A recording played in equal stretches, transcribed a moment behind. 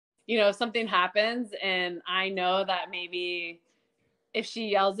if something happens and I know that maybe if she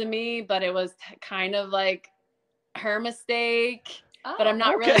yells at me, but it was kind of like her mistake, but I'm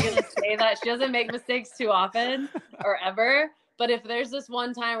not really going to say that. She doesn't make mistakes too often or ever. But if there's this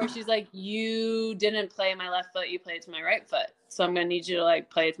one time where she's like, you didn't play my left foot, you played to my right foot. So I'm going to need you to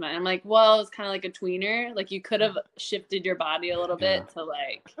like play to my, I'm like, well, it's kind of like a tweener. Like you could have shifted your body a little bit to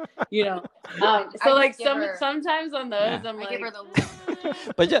like, so like sometimes on those, I'm like,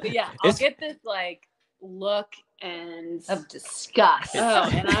 but I'll get this like look and of disgust.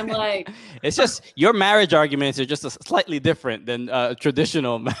 And I'm like, it's just your marriage arguments are just slightly different than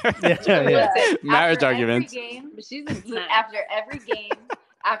traditional marriage arguments. After every game,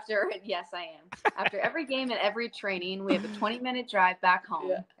 yes, I am. After every game and every training, we have a 20-minute drive back home.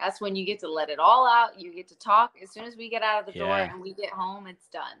 Yeah. That's when you get to let it all out. You get to talk. As soon as we get out of the door and we get home, it's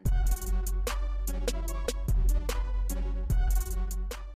done.